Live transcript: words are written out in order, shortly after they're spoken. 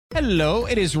Hello,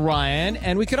 it is Ryan,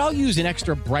 and we could all use an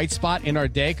extra bright spot in our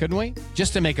day, couldn't we?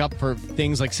 Just to make up for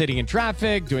things like sitting in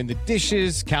traffic, doing the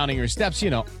dishes, counting your steps,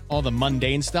 all the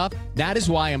mundane stuff. That is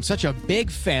why I'm such a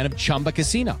big fan of Chumba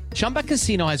Casino. Chumba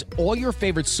Casino has all your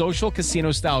favorite social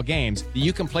casino-style games that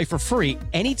you can play for free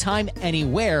anytime,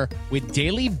 anywhere with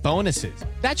daily bonuses.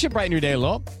 That should brighten your day a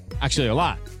little. Actually, a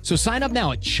lot. So sign up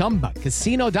now at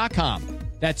ChumbaCasino.com.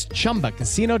 That's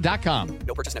ChumbaCasino.com.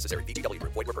 No purchase necessary. VGW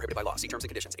Group. Void where prohibited by law. See terms and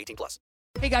conditions. 18+.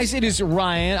 Hey guys, it is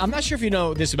Ryan. I'm not sure if you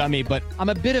know this about me, but I'm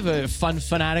a bit of a fun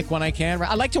fanatic when I can.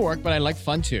 I like to work, but I like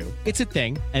fun too. It's a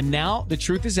thing. And now the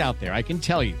truth is out there. I can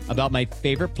tell you about my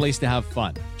favorite place to have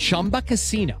fun. Chumba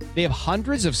Casino. They have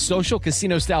hundreds of social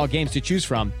casino style games to choose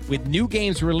from with new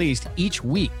games released each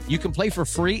week. You can play for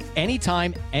free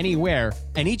anytime, anywhere.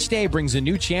 And each day brings a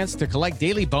new chance to collect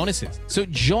daily bonuses. So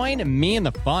join me in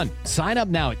the fun. Sign up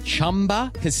now at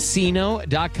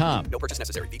ChumbaCasino.com. No purchase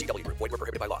necessary. VGW Group. Void where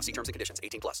prohibited by law. See terms and conditions.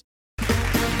 18+.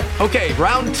 Okay,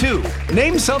 round two.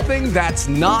 Name something that's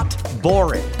not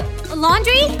boring. A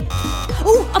laundry?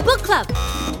 Ooh, a book club.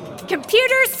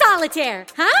 Computer solitaire,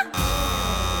 huh?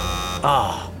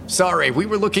 Sorry, we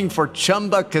were looking for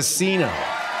Chumba Casino.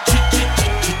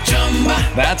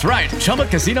 That's right.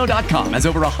 ChumbaCasino.com has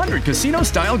over 100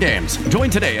 casino-style games.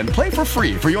 Join today and play for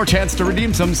free for your chance to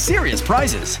redeem some serious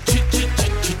prizes.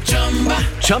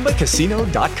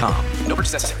 ChumbaCasino.com. No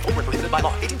purchase necessary. Void where prohibited by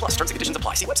law. 18+. Terms and conditions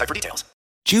apply. See website for details.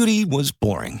 Judy was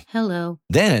boring. Hello.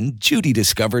 Then Judy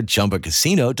discovered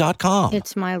ChumbaCasino.com.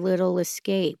 It's my little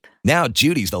escape. Now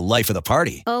Judy's the life of the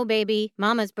party. Oh, baby,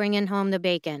 mama's bringing home the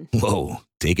bacon. Whoa,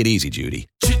 take it easy, Judy.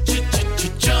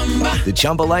 The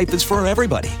Chumba life is for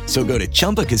everybody. So go to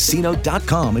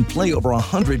ChumbaCasino.com and play over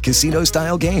 100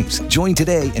 casino-style games. Join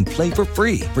today and play for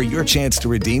free for your chance to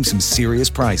redeem some serious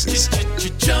prizes.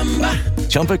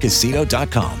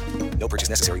 ChumbaCasino.com. No purchase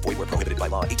necessary. Void where prohibited by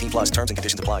law. 18+. Terms and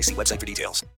conditions apply. See website for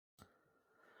details.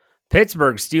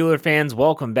 Pittsburgh Steelers fans,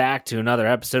 welcome back to another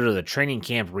episode of the Training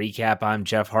Camp Recap. I'm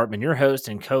Jeff Hartman, your host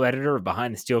and co-editor of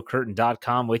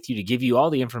BehindTheSteelCurtain.com, with you to give you all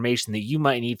the information that you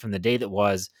might need from the day that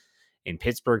was in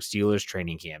Pittsburgh Steelers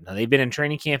training camp. Now, they've been in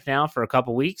training camp now for a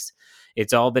couple weeks.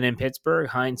 It's all been in Pittsburgh.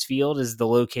 Heinz Field is the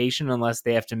location unless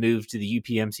they have to move to the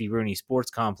UPMC Rooney Sports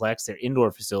Complex, their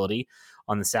indoor facility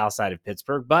on the south side of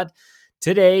Pittsburgh. But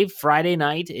today, Friday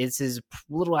night, it's a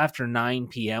little after 9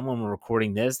 p.m. when we're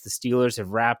recording this. The Steelers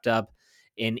have wrapped up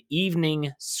an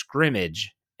evening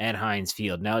scrimmage at Heinz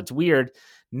Field. Now, it's weird.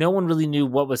 No one really knew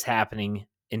what was happening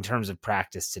in terms of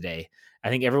practice today. I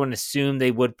think everyone assumed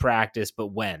they would practice, but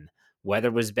when?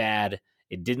 Weather was bad.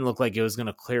 It didn't look like it was going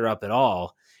to clear up at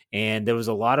all. And there was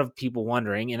a lot of people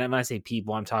wondering, and when I say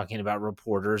people, I'm talking about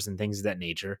reporters and things of that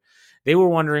nature. They were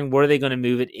wondering, were they going to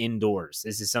move it indoors?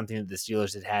 This is something that the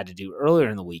Steelers had to do earlier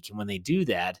in the week. And when they do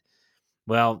that,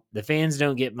 well, the fans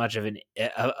don't get much of an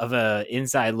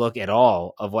inside look at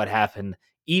all of what happened,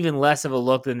 even less of a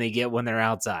look than they get when they're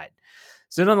outside.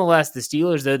 So nonetheless, the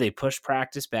Steelers, though, they pushed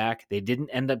practice back. They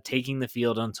didn't end up taking the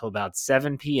field until about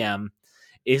 7 p.m.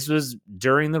 This was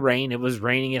during the rain. It was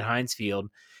raining at Heinz Field.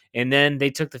 And then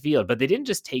they took the field. But they didn't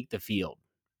just take the field.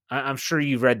 I'm sure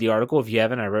you've read the article. If you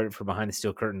haven't, I wrote it for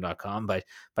BehindTheSteelCurtain.com. By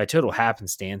total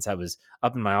happenstance, I was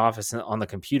up in my office on the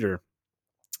computer.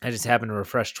 I just happened to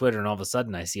refresh Twitter, and all of a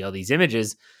sudden I see all these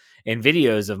images and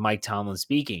videos of Mike Tomlin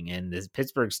speaking. And the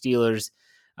Pittsburgh Steelers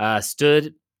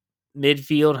stood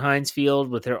midfield, Heinz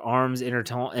Field, with their arms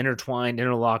intertwined,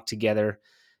 interlocked together,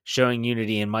 showing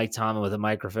unity. And Mike Tomlin, with a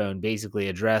microphone, basically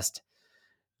addressed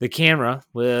the camera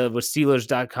with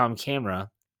Steelers.com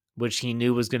camera, which he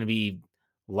knew was going to be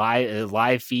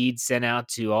live feed sent out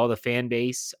to all the fan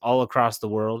base all across the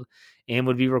world, and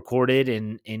would be recorded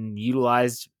and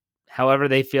utilized however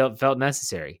they felt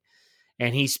necessary.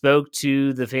 And he spoke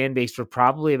to the fan base for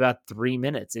probably about 3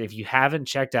 minutes. And if you haven't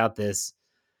checked out this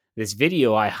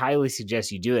video, I highly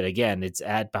suggest you do it. Again, it's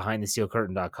at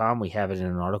BehindTheSteelCurtain.com. We have it in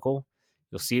an article.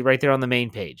 You'll see it right there on the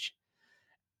main page.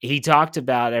 He talked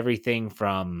about everything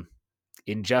from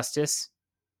injustice,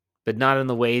 but not in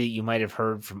the way that you might have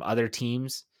heard from other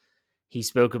teams. He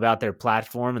spoke about their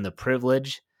platform and the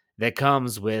privilege that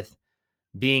comes with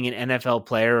being an NFL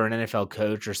player or an NFL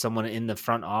coach or someone in the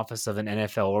front office of an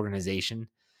NFL organization.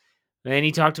 And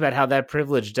he talked about how that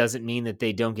privilege doesn't mean that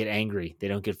they don't get angry, they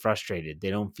don't get frustrated, they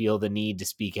don't feel the need to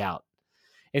speak out.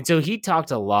 And so he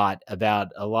talked a lot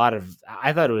about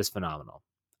I thought it was phenomenal.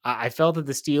 I felt that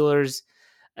the Steelers,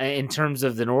 in terms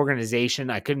of an organization,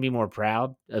 I couldn't be more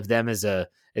proud of them as an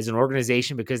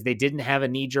organization, because they didn't have a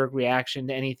knee-jerk reaction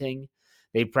to anything.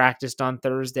 They practiced on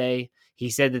Thursday. He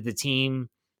said that the team,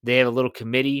 they have a little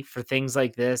committee for things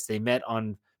like this. They met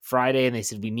on Friday and they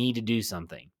said, we need to do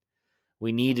something.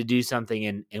 we need to do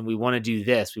something and we want to do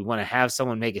this. We want to have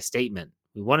someone make a statement.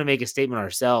 We want to make a statement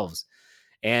ourselves.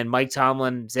 And Mike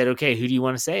Tomlin said, okay, who do you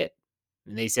want to say it?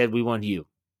 And they said, we want you.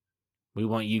 We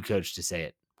want you, coach, to say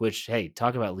it, which, hey,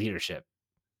 talk about leadership.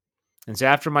 And so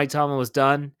after Mike Tomlin was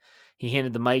done, he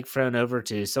handed the microphone over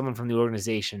to someone from the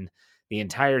organization. The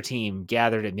entire team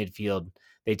gathered at midfield.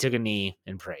 They took a knee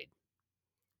and prayed.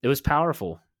 It was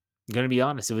powerful. I'm going to be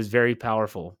honest. It was very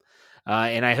powerful.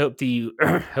 And I hope that you,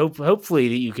 hopefully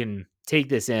that you can take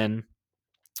this in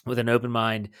with an open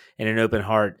mind and an open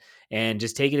heart and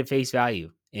just take it at face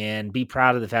value and be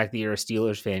proud of the fact that you're a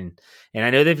Steelers fan. And I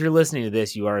know that if you're listening to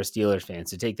this, you are a Steelers fan.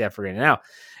 So take that for granted. Now,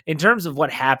 in terms of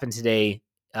what happened today,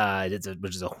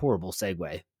 which is a horrible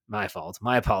segue, my fault,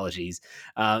 my apologies.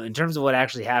 In terms of what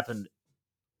actually happened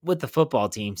with the football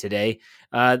team today,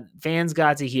 fans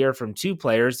got to hear from two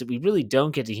players that we really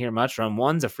don't get to hear much from.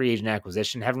 One's a free agent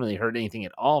acquisition. Haven't really heard anything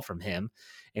at all from him.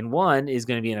 And one is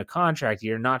going to be in a contract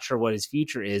year. Not sure what his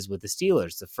future is with the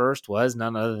Steelers. The first was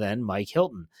none other than Mike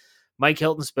Hilton. Mike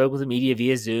Hilton spoke with the media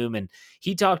via Zoom, and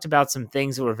he talked about some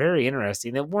things that were very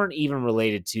interesting that weren't even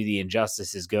related to the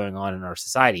injustices going on in our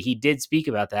society. He did speak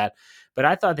about that, but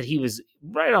I thought that he was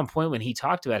right on point when he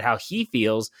talked about how he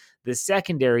feels the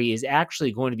secondary is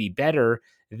actually going to be better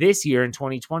this year in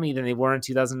 2020 than they were in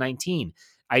 2019.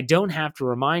 I don't have to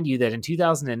remind you that in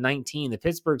 2019, the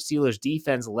Pittsburgh Steelers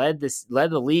defense led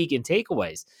the league in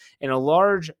takeaways, and a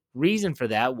large reason for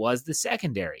that was the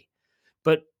secondary.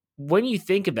 But when you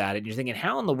think about it, you're thinking,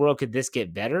 how in the world could this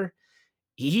get better?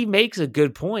 He makes a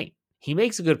good point. He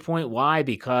makes a good point. Why?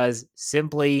 Because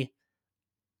simply,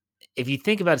 if you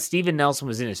think about it, Steven Nelson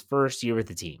was in his first year with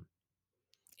the team.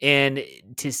 And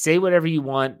to say whatever you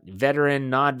want,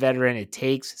 veteran, not veteran, it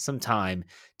takes some time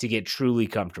to get truly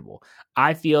comfortable.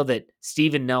 I feel that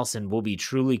Steven Nelson will be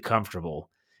truly comfortable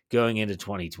going into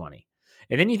 2020.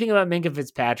 And then you think about Minkah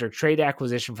Fitzpatrick, trade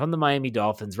acquisition from the Miami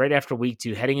Dolphins right after week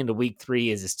 2, heading into week 3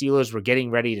 as the Steelers were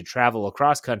getting ready to travel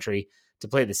across country to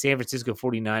play the San Francisco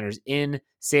 49ers in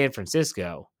San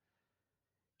Francisco.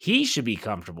 He should be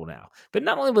comfortable now. But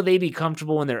not only will they be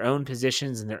comfortable in their own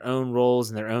positions and their own roles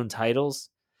and their own titles,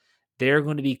 they're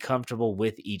going to be comfortable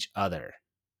with each other.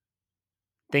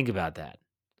 Think about that.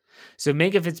 So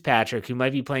Minkah Fitzpatrick, who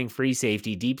might be playing free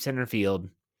safety, deep center field,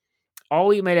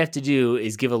 all you might have to do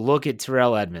is give a look at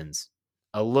Terrell Edmunds,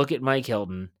 a look at Mike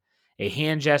Hilton, a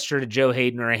hand gesture to Joe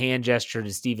Hayden, or a hand gesture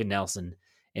to Steven Nelson,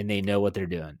 and they know what they're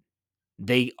doing.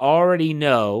 They already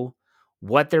know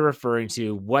what they're referring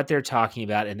to, what they're talking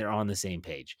about, and they're on the same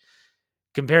page.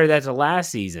 Compare that to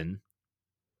last season.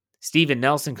 Steven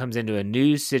Nelson comes into a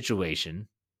new situation,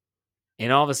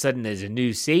 and all of a sudden there's a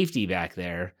new safety back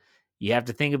there. You have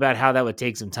to think about how that would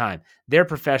take some time. They're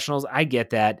professionals. I get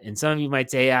that. And some of you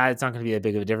might say, it's not going to be that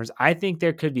big of a difference. I think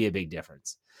there could be a big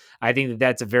difference. I think that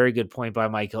that's a very good point by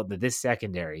Mike Hilton, that this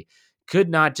secondary could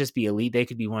not just be elite. They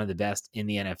could be one of the best in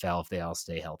the NFL if they all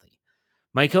stay healthy.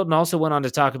 Mike Hilton also went on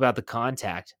to talk about the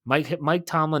contact. Mike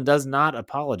Tomlin does not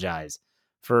apologize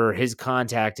for his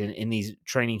contact in these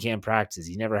training camp practices.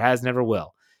 He never has, never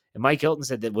will. And Mike Hilton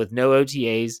said that with no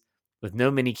OTAs, with no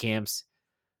mini camps,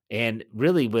 and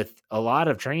really with a lot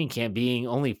of training camp being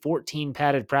only 14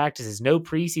 padded practices, no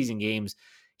preseason games,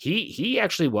 he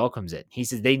actually welcomes it. He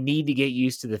says they need to get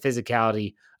used to the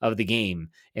physicality of the game,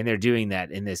 and they're doing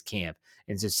that in this camp.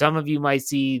 And so some of you might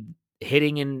see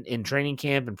hitting in training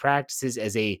camp and practices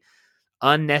as a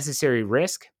unnecessary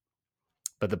risk,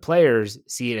 but the players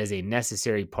see it as a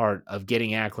necessary part of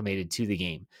getting acclimated to the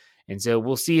game. And so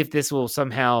we'll see if this will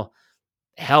somehow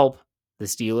help the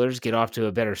Steelers get off to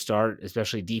a better start,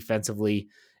 especially defensively,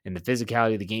 and the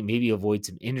physicality of the game, maybe avoid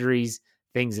some injuries,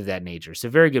 things of that nature. So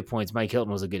very good points. Mike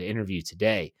Hilton was a good interview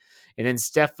today. And then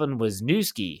Stefan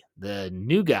Wisniewski, the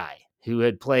new guy who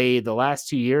had played the last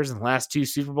 2 years and the last 2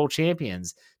 Super Bowl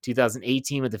champions,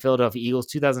 2018 with the Philadelphia Eagles,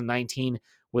 2019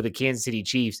 with the Kansas City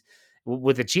Chiefs.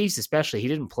 With the Chiefs especially, he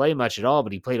didn't play much at all,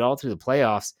 but he played all through the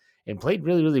playoffs and played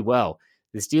really, really well.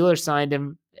 The Steelers signed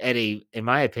him at in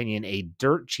my opinion, a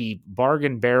dirt cheap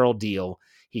bargain barrel deal.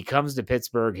 He comes to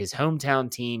Pittsburgh, his hometown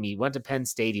team. He went to Penn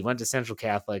State. He went to Central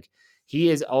Catholic. He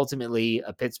is ultimately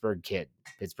a Pittsburgh kid,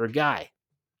 Pittsburgh guy.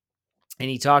 And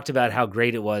he talked about how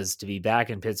great it was to be back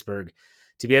in Pittsburgh,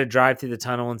 to be able to drive through the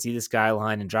tunnel and see the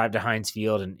skyline and drive to Heinz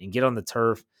Field and get on the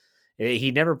turf.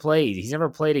 He's never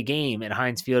played a game at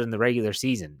Heinz Field in the regular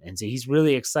season. And so he's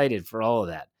really excited for all of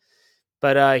that.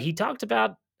 But he talked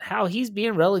about how he's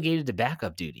being relegated to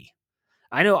backup duty.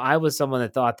 I know I was someone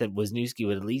that thought that Wisniewski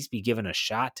would at least be given a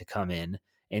shot to come in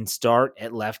and start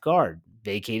at left guard,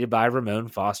 vacated by Ramon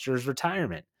Foster's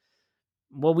retirement.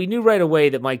 Well, we knew right away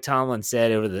that Mike Tomlin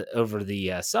said over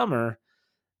the summer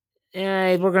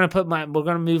we're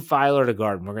gonna move Filer to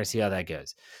guard, and we're gonna see how that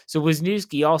goes. So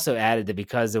Wisniewski also added that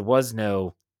because there was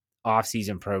no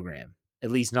off-season program,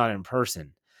 at least not in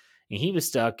person, and he was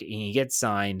stuck, and he gets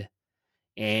signed,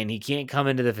 and he can't come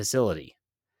into the facility,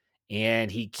 and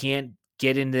he can't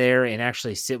get in there and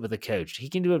actually sit with a coach. He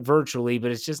can do it virtually,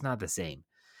 but it's just not the same.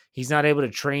 He's not able to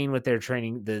train with their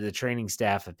training, the training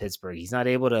staff at Pittsburgh. He's not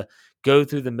able to go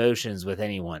through the motions with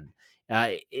anyone.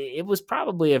 It was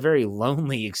probably a very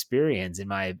lonely experience,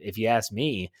 if you ask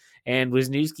me. And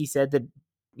Wisniewski said that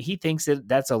he thinks that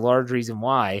that's a large reason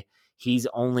why he's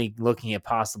only looking at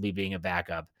possibly being a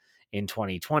backup in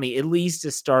 2020, at least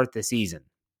to start the season.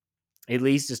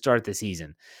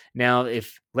 Now,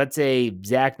 if, let's say,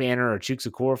 Zach Banner or Chuks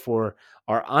Okorafor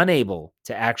are unable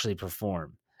to actually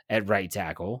perform at right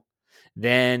tackle,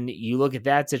 then you look at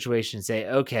that situation and say,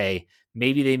 okay,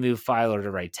 maybe they move Filer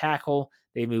to right tackle.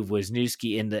 They move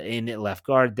Wisniewski in at left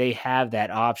guard. They have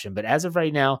that option. But as of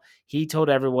right now, he told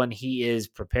everyone he is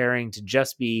preparing to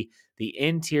just be the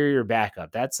interior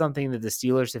backup. That's something that the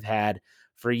Steelers have had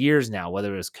for years now,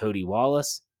 whether it was Cody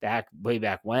Wallace way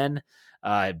back when,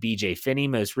 BJ Finney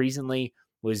most recently.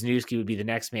 Wisniewski would be the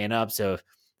next man up. So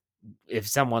if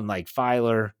someone like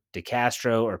Filer,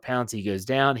 DeCastro, or Pouncey goes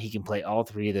down, he can play all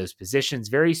three of those positions.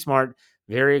 Very smart,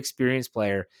 very experienced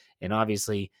player, and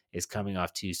obviously is coming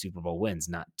off 2 Super Bowl wins,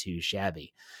 not too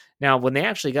shabby. Now, when they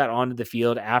actually got onto the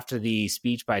field after the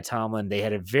speech by Tomlin, they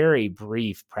had a very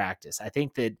brief practice. I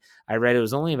think that I read it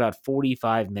was only about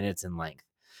 45 minutes in length.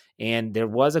 And there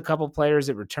was a couple players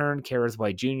that returned. Kerrith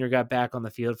White Jr. got back on the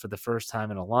field for the first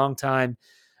time in a long time.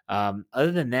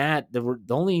 Other than that, the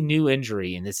only new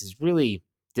injury, and this is really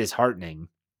disheartening,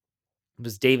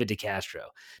 was David DeCastro.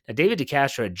 Now, David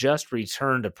DeCastro had just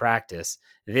returned to practice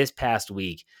this past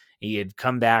week. He had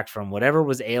come back from whatever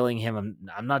was ailing him.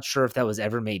 I'm not sure if that was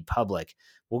ever made public.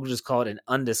 We'll just call it an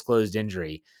undisclosed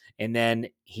injury. And then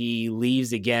he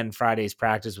leaves again Friday's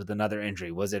practice with another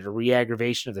injury. Was it a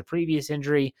re-aggravation of the previous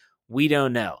injury? We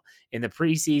don't know. In the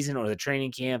preseason or the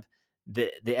training camp, the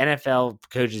NFL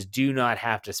coaches do not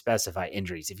have to specify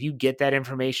injuries. If you get that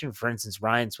information, for instance,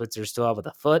 Ryan Switzer still out with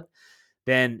a foot,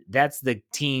 then that's the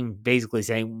team basically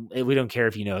saying, we don't care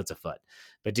if you know it's a foot.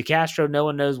 But DeCastro, no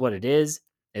one knows what it is.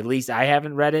 At least I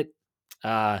haven't read it.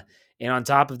 And on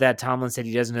top of that, Tomlin said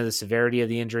he doesn't know the severity of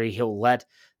the injury. He'll let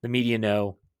the media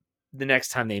know the next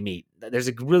time they meet. There's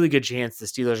a really good chance the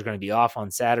Steelers are going to be off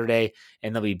on Saturday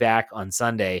and they'll be back on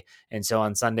Sunday. And so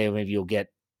on Sunday, maybe you'll get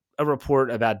a report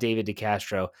about David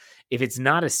DeCastro. If it's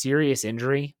not a serious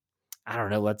injury, I don't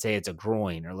know, let's say it's a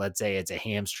groin or let's say it's a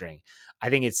hamstring, I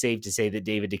think it's safe to say that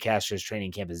David DeCastro's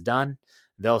training camp is done.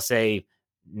 They'll say,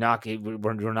 we're not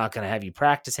going to have you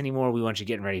practice anymore. We want you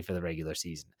getting ready for the regular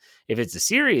season. If it's a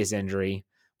serious injury,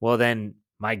 well then,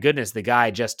 my goodness, the guy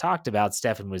I just talked about,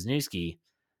 Stefan Wisniewski,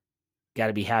 got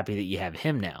to be happy that you have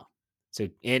him now. So,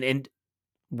 and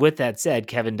with that said,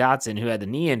 Kevin Dotson, who had the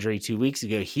knee injury 2 weeks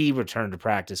ago, he returned to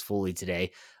practice fully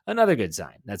today. Another good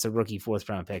sign. That's a rookie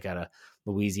 4th-round pick out of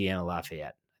Louisiana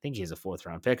Lafayette. I think he's a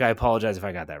 4th-round pick. I apologize if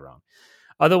I got that wrong.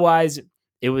 Otherwise,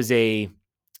 it was a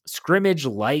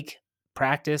scrimmage-like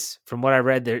practice. From what I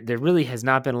read, there really has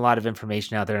not been a lot of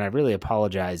information out there, and I really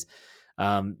apologize.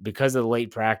 Because of the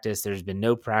late practice, there's been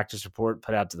no practice report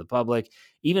put out to the public.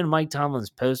 Even Mike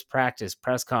Tomlin's post-practice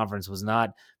press conference was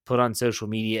not put on social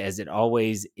media as it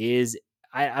always is.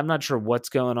 I'm not sure what's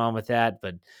going on with that,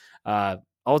 but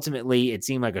ultimately it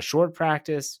seemed like a short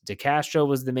practice. DeCastro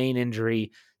was the main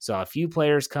injury. Saw a few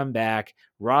players come back.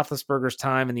 Roethlisberger's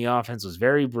time in the offense was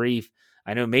very brief.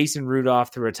 I know Mason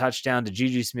Rudolph threw a touchdown to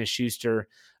Juju Smith-Schuster.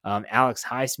 Alex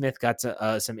Highsmith got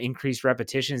some increased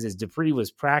repetitions as Dupree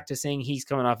was practicing. He's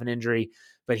coming off an injury,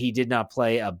 but he did not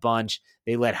play a bunch.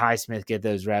 They let Highsmith get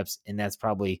those reps, and that's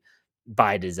probably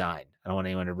by design. I don't want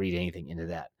anyone to read anything into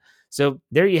that. So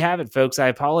there you have it, folks. I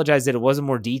apologize that it wasn't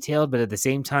more detailed, but at the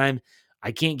same time,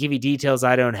 I can't give you details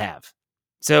I don't have.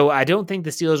 So I don't think the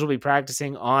Steelers will be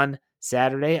practicing on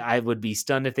Saturday. I would be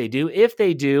stunned if they do. If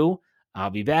they do,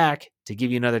 I'll be back to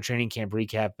give you another training camp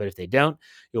recap. But if they don't,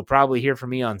 you'll probably hear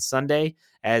from me on Sunday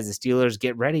as the Steelers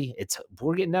get ready.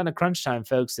 We're getting down to crunch time,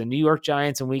 folks. The New York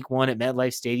Giants in Week 1 at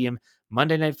MetLife Stadium,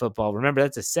 Monday Night Football. Remember,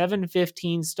 that's a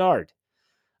 7:15 start.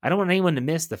 I don't want anyone to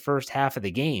miss the first half of the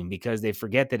game because they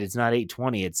forget that it's not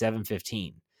 8:20, it's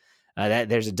 7:15.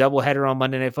 There's a doubleheader on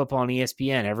Monday Night Football on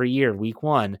ESPN every year, Week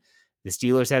 1. The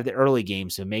Steelers have the early game,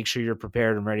 so make sure you're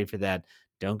prepared and ready for that.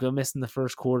 Don't go missing the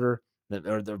first quarter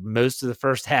or the most of the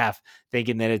first half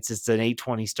thinking that it's just an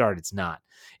 8:20 start. It's not.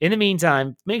 In the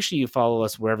meantime, make sure you follow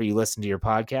us wherever you listen to your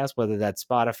podcast, whether that's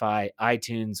Spotify,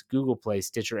 iTunes, Google Play,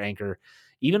 Stitcher, Anchor,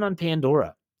 even on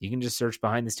Pandora. You can just search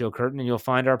Behind the Steel Curtain and you'll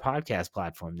find our podcast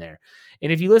platform there.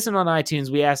 And if you listen on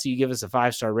iTunes, we ask that you give us a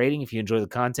 5-star rating. If you enjoy the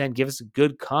content, give us a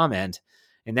good comment,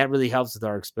 and that really helps with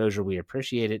our exposure. We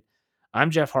appreciate it. I'm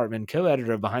Jeff Hartman,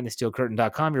 co-editor of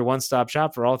BehindTheSteelCurtain.com, your one-stop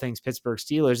shop for all things Pittsburgh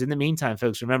Steelers. In the meantime,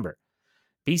 folks, remember,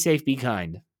 be safe, be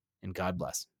kind, and God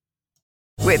bless.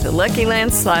 With the Lucky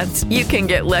Land Slots, you can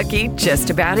get lucky just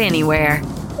about anywhere.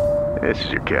 This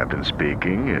is your captain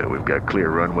speaking. We've got clear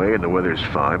runway and the weather's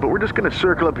fine, but we're just going to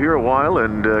circle up here a while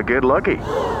and get lucky.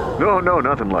 No,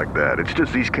 nothing like that. It's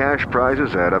just these cash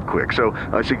prizes add up quick. So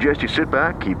I suggest you sit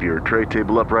back, keep your tray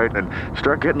table upright, and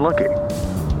start getting lucky.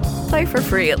 Play for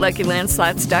free at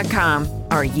LuckyLandSlots.com.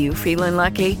 Are you feeling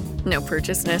lucky? No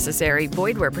purchase necessary.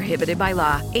 Void where prohibited by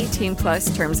law.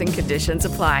 18+ terms and conditions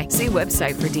apply. See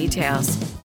website for details.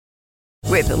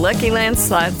 With the Lucky Land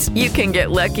Slots, you can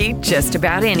get lucky just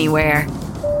about anywhere.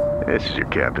 This is your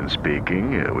captain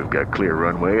speaking. We've got clear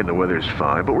runway and the weather's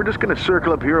fine, but we're just going to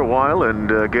circle up here a while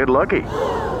and get lucky.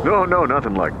 No,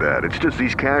 nothing like that. It's just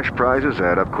these cash prizes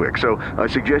add up quick. So I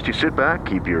suggest you sit back,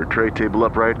 keep your tray table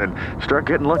upright, and start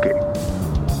getting lucky.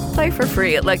 Play for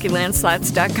free at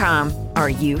LuckyLandSlots.com. Are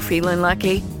you feeling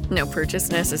lucky? No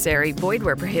purchase necessary. Void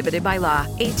where prohibited by law.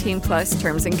 18+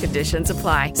 terms and conditions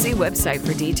apply. See website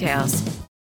for details.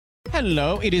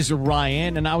 Hello, it is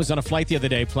Ryan, and I was on a flight the other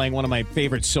day playing one of my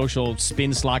favorite social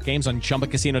spin slot games on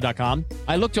ChumbaCasino.com.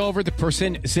 I looked over at the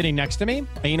person sitting next to me,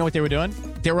 and you know what they were doing?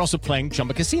 They were also playing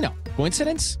Chumba Casino.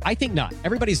 Coincidence? I think not.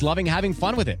 Everybody's loving having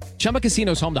fun with it. Chumba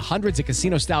Casino is home to hundreds of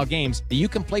casino-style games that you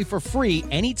can play for free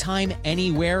anytime,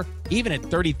 anywhere, even at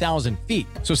 30,000 feet.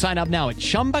 So sign up now at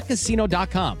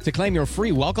ChumbaCasino.com to claim your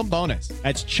free welcome bonus.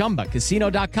 That's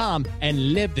ChumbaCasino.com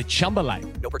and live the Chumba life.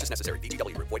 No purchase necessary.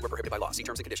 VGW. Void where prohibited by law. See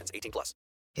terms and conditions. 18+.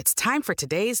 It's time for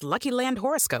today's Lucky Land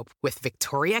horoscope with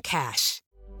Victoria Cash.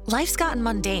 Life's gotten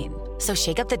mundane, so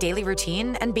shake up the daily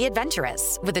routine and be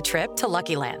adventurous with a trip to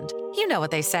Lucky Land. You know what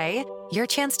they say, your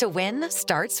chance to win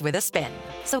starts with a spin.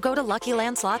 So go to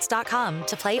LuckyLandSlots.com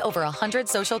to play over 100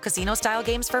 social casino-style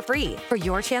games for free for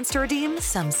your chance to redeem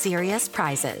some serious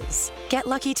prizes. Get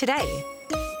lucky today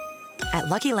at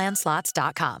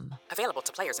LuckyLandSlots.com. Available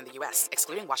to players in the U.S.,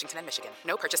 excluding Washington and Michigan.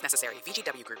 No purchase necessary.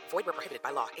 VGW Group. Void where prohibited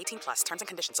by law. 18+. Terms and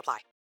conditions apply.